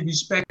could be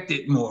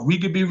respected more. We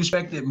could be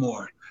respected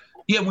more.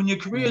 Yeah, when your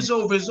career is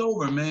over, it's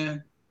over,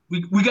 man.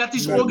 We got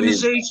these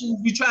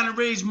organizations. We trying to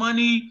raise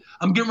money.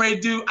 I'm getting ready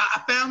to do.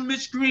 I found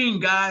Mitch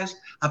Green, guys.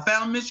 I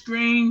found Mitch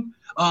Green.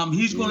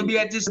 He's going to be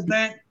at this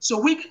event.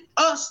 So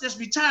us that's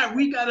retired,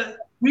 we gotta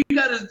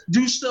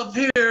do stuff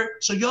here.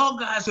 So y'all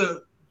guys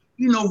are,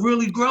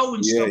 really grow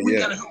and stuff. We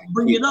gotta help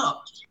bring it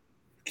up.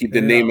 Keep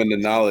the name and the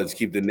knowledge.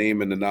 Keep the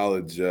name and the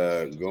knowledge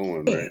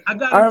going. Right.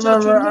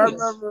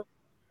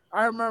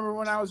 I remember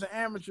when I was an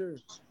amateur,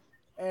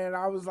 and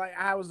I was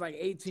like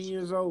 18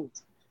 years old,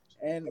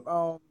 and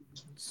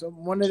so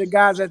one of the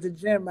guys at the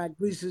gym, at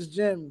Gleason's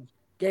gym,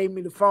 gave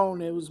me the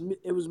phone. It was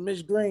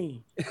Mitch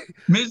Green.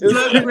 Mitch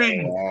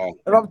Green. Wow.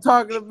 And I'm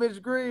talking to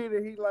Mitch Green,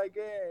 and he's like,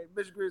 yeah.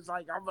 Mitch Green's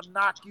like, I'm gonna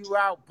knock you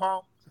out,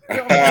 punk.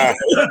 I'm like,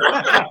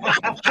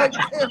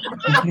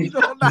 you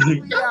gonna knock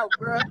me out,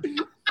 bro?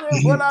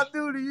 What I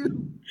do to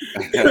you?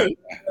 That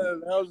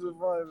was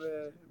fun,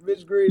 man.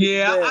 Mitch Green.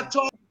 Yeah, I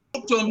talked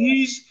to him.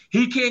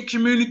 He can't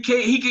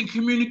communicate. He can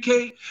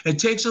communicate. It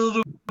takes a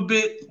little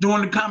bit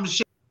during the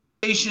conversation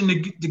to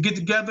get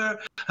together.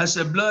 I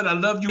said, Blood, I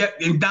love you.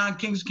 And Don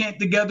King's camp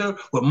together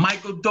with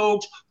Michael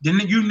Dokes, then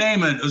you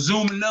name it,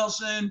 Azuma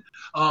Nelson,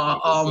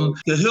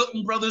 the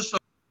Hilton brothers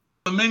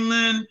from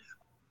England.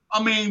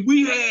 I mean,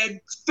 we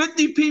had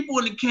 50 people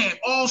in the camp,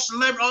 all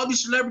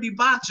these celebrity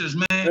boxers,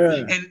 man.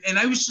 Yeah. And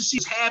I used to see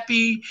he's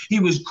happy,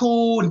 he was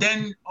cool, and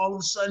then all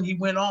of a sudden he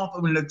went off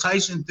on the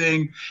Tyson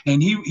thing,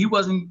 and he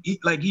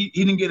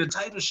didn't get a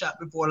title shot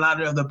before a lot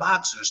of other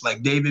boxers,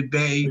 like David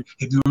Bay,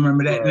 if you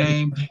remember that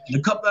name. And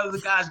a couple other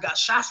guys got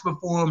shots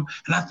before him,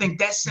 and I think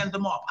that sent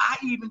him off. I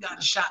even got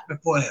a shot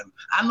before him.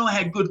 I know I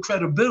had good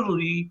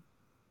credibility,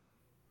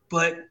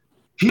 but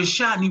he was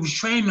shot and he was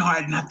training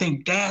hard, and I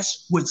think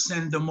that's what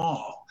sent him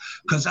off.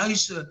 Because I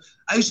used to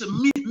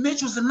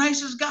Mitch was the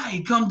nicest guy.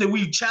 He'd come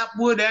we chop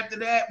wood after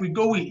that, we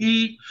go, we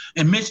eat,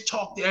 and Mitch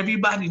talked to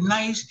everybody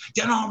nice.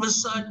 Then all of a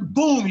sudden,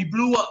 boom, he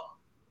blew up.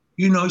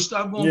 He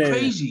started going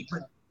crazy.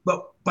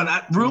 But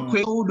I real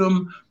quick told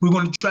him, we're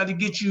going to try to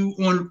get you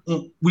on,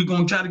 we're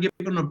going to try to get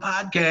him on a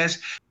podcast.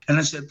 And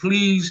I said,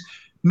 please,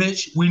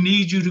 Mitch, we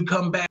need you to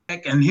come back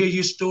and hear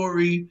your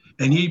story.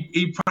 And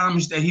he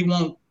promised that he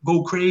won't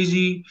go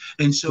crazy.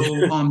 And so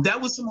that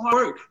was some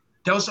hard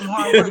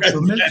work.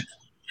 So Mitch,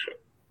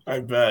 I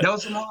bet. That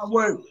was some hard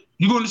work.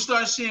 You're going to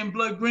start seeing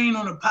Blood Green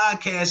on the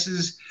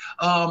podcasts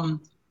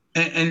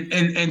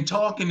and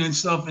talking and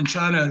stuff and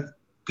trying to,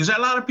 because a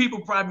lot of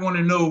people probably want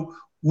to know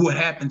what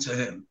happened to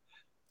him.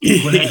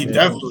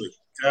 Definitely.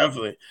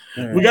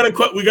 Yeah. We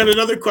got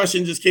another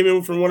question just came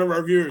in from one of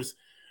our viewers.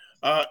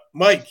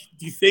 Mike,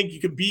 do you think you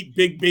could beat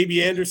Big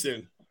Baby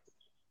Anderson?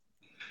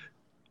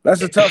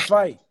 That's a tough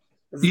fight.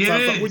 Would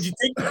you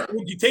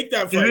take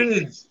that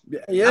fight?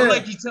 Yeah. I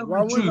like you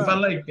telling the truth. I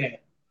like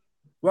that.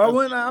 Well,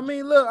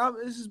 look,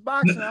 this is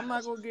boxing. I'm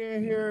not gonna get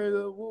in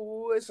here.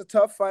 It's a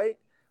tough fight.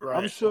 Right.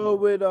 I'm sure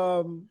with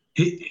I'm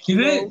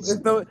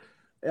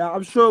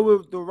sure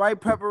with the right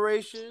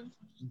preparation,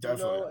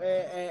 Definitely.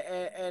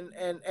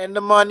 And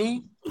the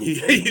money.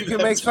 Yeah, You can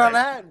make something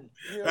happen.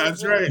 You know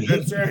That's right.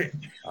 That's right.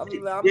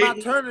 I'm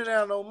not turning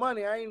down no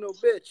money. I ain't no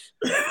bitch.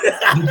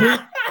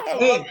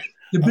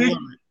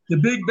 The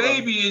big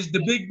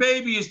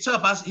baby is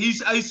tough. I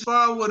used to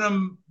spar with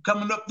him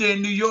coming up there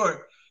in New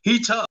York. He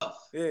tough.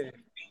 Yeah.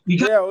 He's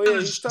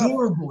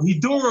durable.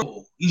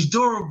 He's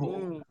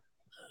durable.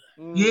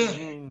 Yeah.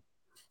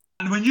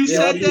 And when you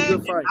said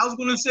that, I was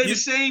gonna say the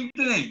same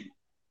thing.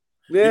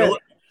 Yeah.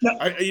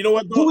 You know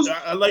what though?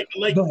 I like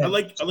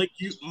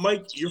you,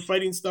 Mike. Your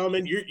fighting style,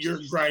 man. You're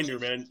a grinder,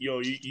 man.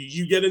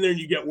 You get in there and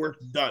you get work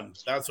done.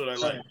 That's what I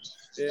like.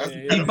 That's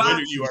the kind of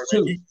fighter you are,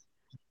 man.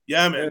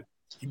 Yeah, man.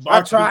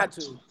 I tried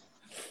to.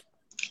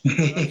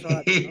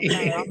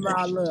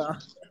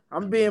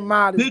 I'm being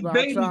modest. Big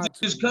baby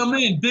just come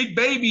in. Big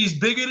baby is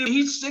bigger than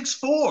he's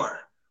 6'4"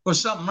 or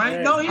something, right?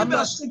 Yeah. No, he's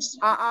about 6.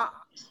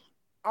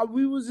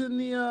 We was in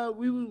the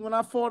when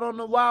I fought on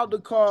the Wilder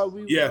card.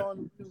 We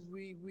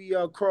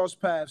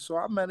crossed paths. So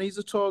I met. He's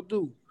a tall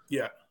dude.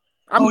 Yeah.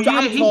 I'm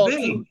tall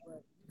big.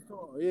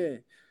 Too. Yeah.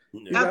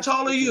 How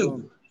tall are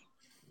you?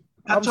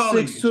 I'm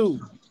 6'2".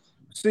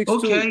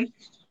 6'2".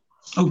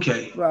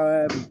 Okay.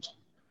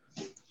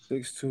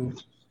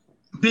 6'2".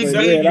 Big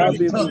baby. That'd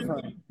be a good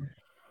fight.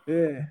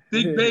 Yeah.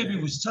 Big baby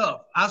was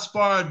tough. I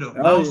sparred him.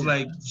 I was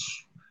like,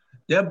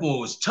 that boy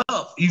was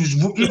tough. He was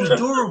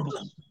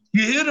durable.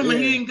 You hit him and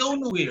he didn't go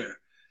nowhere.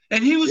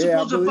 And he was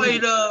supposed to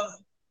fight.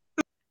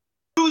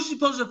 Who was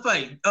supposed to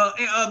fight?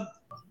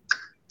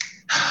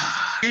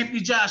 Anthony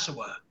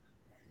Joshua.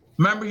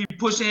 Remember he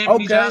pushed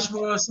Anthony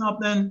Joshua or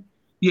something?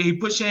 Yeah, he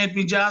pushed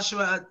Anthony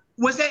Joshua.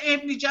 Was that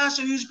Anthony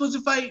Joshua he was supposed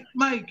to fight,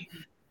 Mike?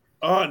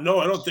 No,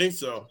 I don't think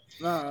so.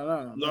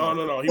 No.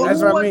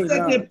 That's what I mean.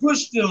 That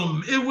pushed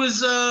him. It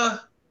was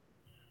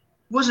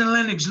wasn't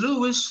Lennox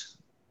Lewis.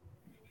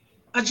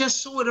 I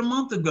just saw it a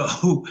month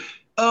ago.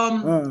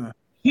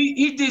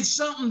 He did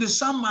something to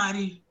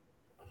somebody,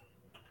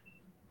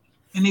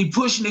 and they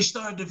pushed and they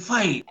started to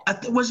fight.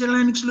 Was it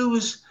Lennox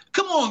Lewis?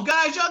 Come on,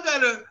 guys, y'all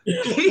gotta.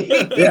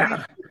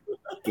 Yeah.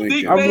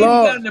 Big baby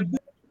got in a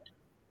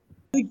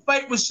big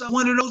fight with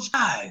one of those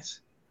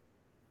guys.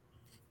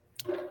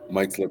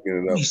 Mike's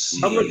looking it up.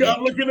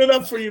 I'm looking it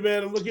up for you,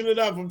 man. I'm looking it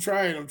up. I'm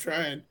trying.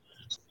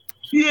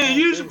 Yeah,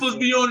 you're supposed to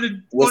be on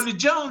the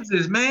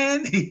Joneses,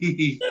 man.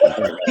 he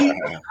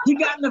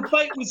got in a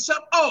fight with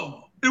some.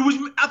 Oh,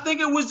 I think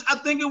it was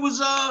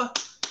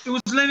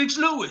Lennox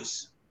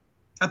Lewis.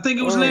 I think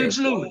it was Lennox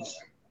Lewis.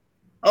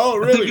 Oh,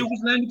 really? I think it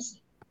was Lennox.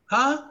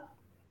 Huh?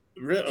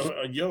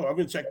 Yo, I'm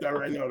gonna check that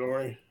right now. Don't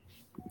worry.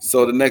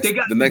 So the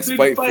next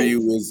fight for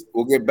you is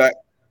we'll get back.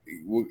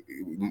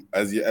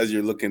 As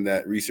you're looking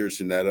at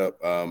researching that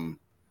up,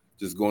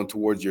 just going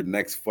towards your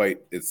next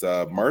fight. It's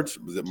March.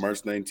 Was it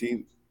March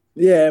 19th?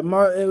 Yeah,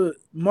 March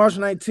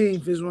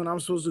 19th is when I'm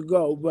supposed to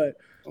go. But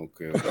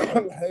okay.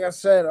 Like I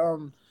said,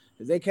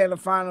 if they can't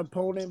find an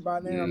opponent by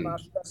then, I'm not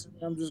stressing.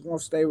 I'm just gonna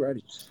stay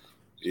ready.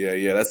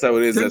 Yeah, that's how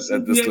it is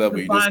at this level.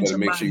 You just gotta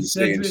make sure you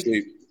stay in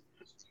shape.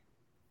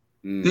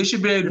 They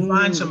should be able to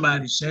find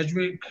somebody,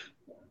 Cedric.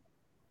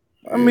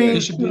 I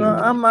mean,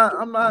 I'm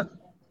not.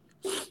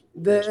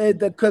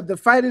 The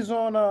fight is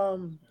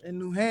on in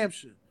New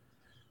Hampshire,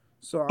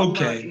 so I'm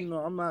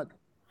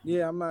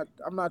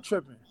not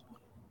tripping.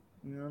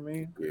 You know what I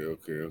mean?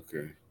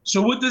 Okay.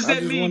 So what does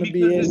that mean?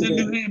 Because it's in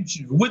New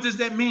Hampshire. What does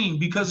that mean?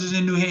 Because it's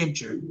in New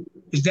Hampshire.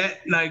 Is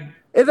that like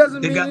it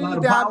doesn't mean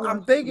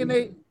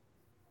anything?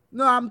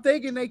 I'm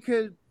thinking they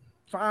could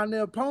find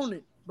their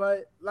opponent,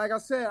 but like I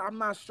said, I'm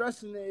not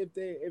stressing it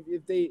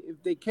if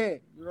they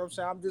can't. You know what I'm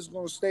saying? I'm just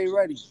gonna stay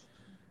ready.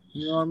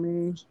 You know what I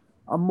mean?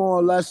 I'm more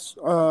or less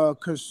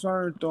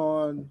concerned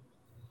on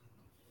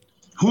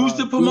who's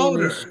the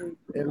promoter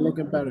and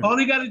looking better. All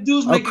he got to do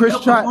is make a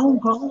couple phone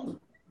calls.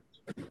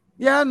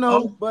 Yeah, I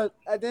know, but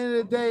at the end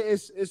of the day,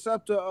 it's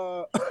up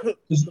to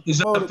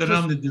it's up to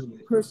them to do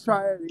it. Chris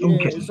Triad,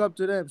 it's up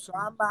to them. So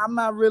I'm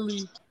not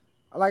really,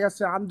 like I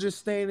said, I'm just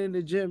staying in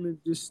the gym and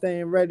just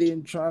staying ready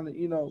and trying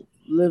to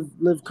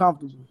live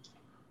comfortable.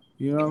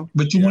 You know.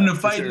 But you want to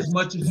fight as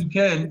much as you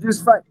can.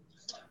 Just fight.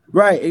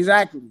 Right,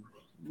 exactly.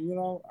 You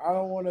know, I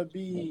don't want to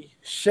be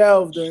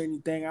shelved or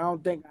anything. I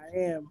don't think I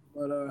am,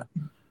 but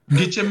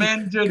get your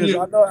manager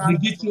to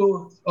get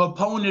your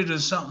opponent or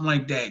something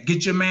like that.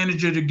 Get your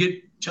manager to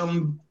get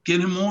him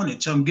on it.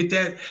 Tell him get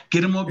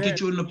him up, get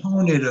you an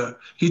opponent or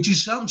get you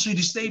something so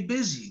you stay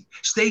busy,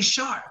 stay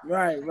sharp.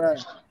 Right.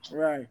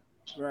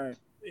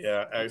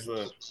 Yeah,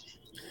 excellent.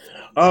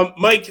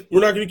 Mike,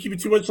 we're not going to keep you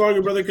too much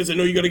longer, brother, because I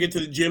know you got to get to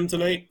the gym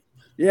tonight.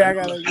 Yeah, I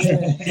gotta.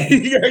 Yeah.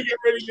 You gotta get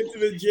ready to get to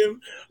the gym.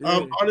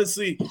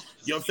 Honestly,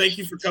 thank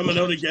you for coming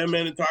out again,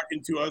 man, and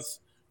talking to us.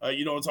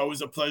 It's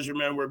always a pleasure,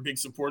 man. We're a big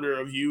supporter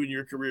of you and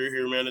your career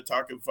here, man, at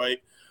Talk and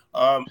Fight.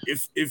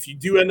 If you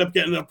do end up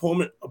getting an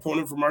opponent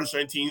for March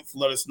 19th,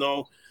 let us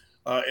know.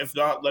 If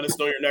not, let us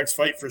know your next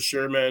fight for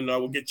sure, man.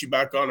 We'll get you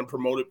back on and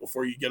promote it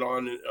before you get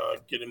on and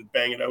get him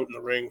banging out in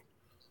the ring.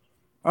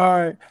 All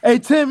right. Hey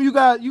Tim, you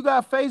got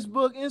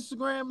Facebook,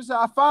 Instagram.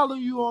 I follow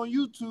you on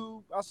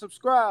YouTube. I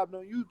subscribed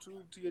on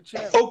YouTube to your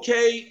channel.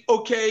 Okay.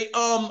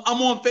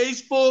 I'm on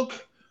Facebook.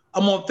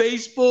 I'm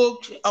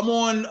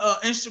on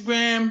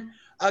Instagram.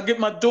 I get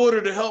my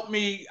daughter to help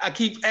me. I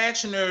keep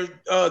asking her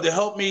to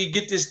help me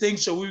get this thing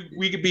so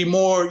we could be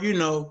more, where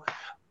people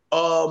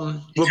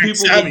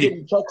can get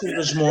in touch with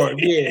us more.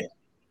 Yeah.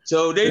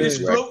 So they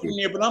just floating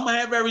there, but I'm gonna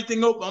have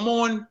everything open. I'm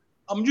on.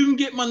 You can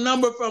get my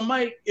number from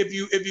Mike if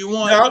you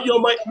want. Yeah,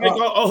 Mike,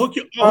 I'll hook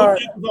you. I'll hook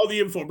you with all the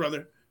info,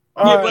 brother.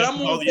 But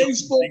I'm on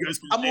Facebook.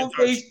 I'm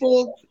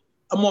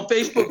on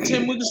Facebook.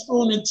 Tim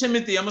Witherspoon and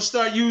Timothy. I'm gonna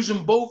start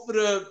using both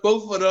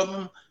of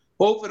them,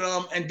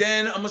 and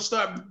then I'm gonna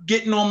start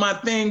getting on my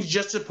things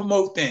just to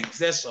promote things.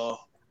 That's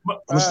all.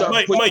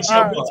 Mike, you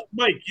have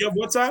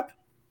WhatsApp?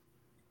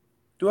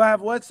 Do I have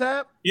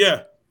WhatsApp?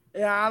 Yeah.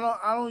 Yeah,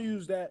 I don't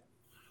use that.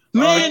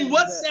 Man,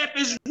 WhatsApp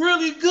is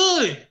really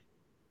good.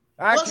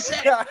 That's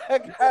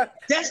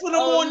what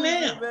I'm on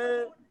now.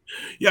 Man.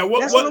 Yeah,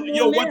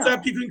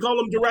 WhatsApp you can call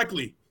them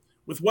directly.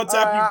 With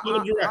WhatsApp, you can call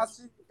them direct.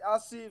 I'll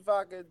see if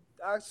I can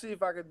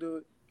do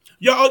it.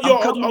 Yeah,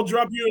 I'll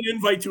drop you an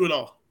invite to it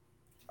all.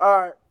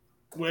 All right.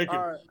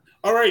 Wicked.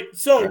 All right.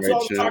 So to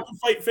all the Talking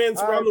Fight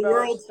fans around the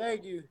world,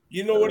 thank you.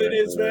 You know what it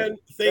is, man.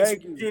 Thanks for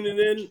tuning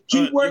in.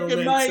 Keep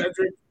working, Mike.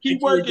 Cedric,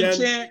 keep working,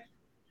 champ.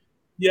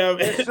 Yeah, man.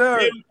 Yes,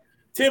 sir.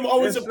 Tim,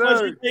 always a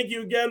pleasure. Thank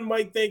you again,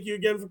 Mike. Thank you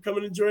again for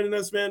coming and joining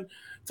us, man.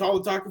 To all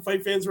the Talking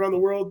Fight fans around the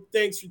world,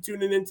 thanks for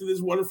tuning into this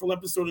wonderful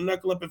episode of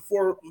Knuckle Up at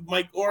 4 with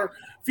Mike Orr,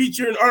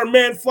 featuring our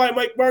man, Fly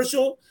Mike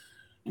Marshall,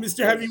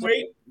 Mr.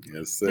 Heavyweight.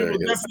 Yes, sir. We'll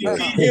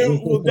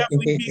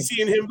definitely be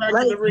seeing him back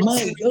in the ring.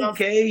 Mike,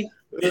 okay.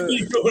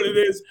 You know what it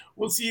is.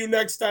 We'll see you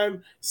next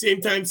time, same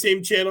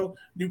channel,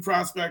 new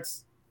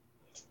prospects.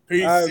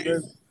 Peace.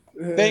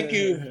 Thank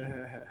you.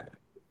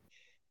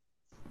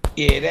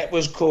 Yeah, that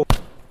was cool.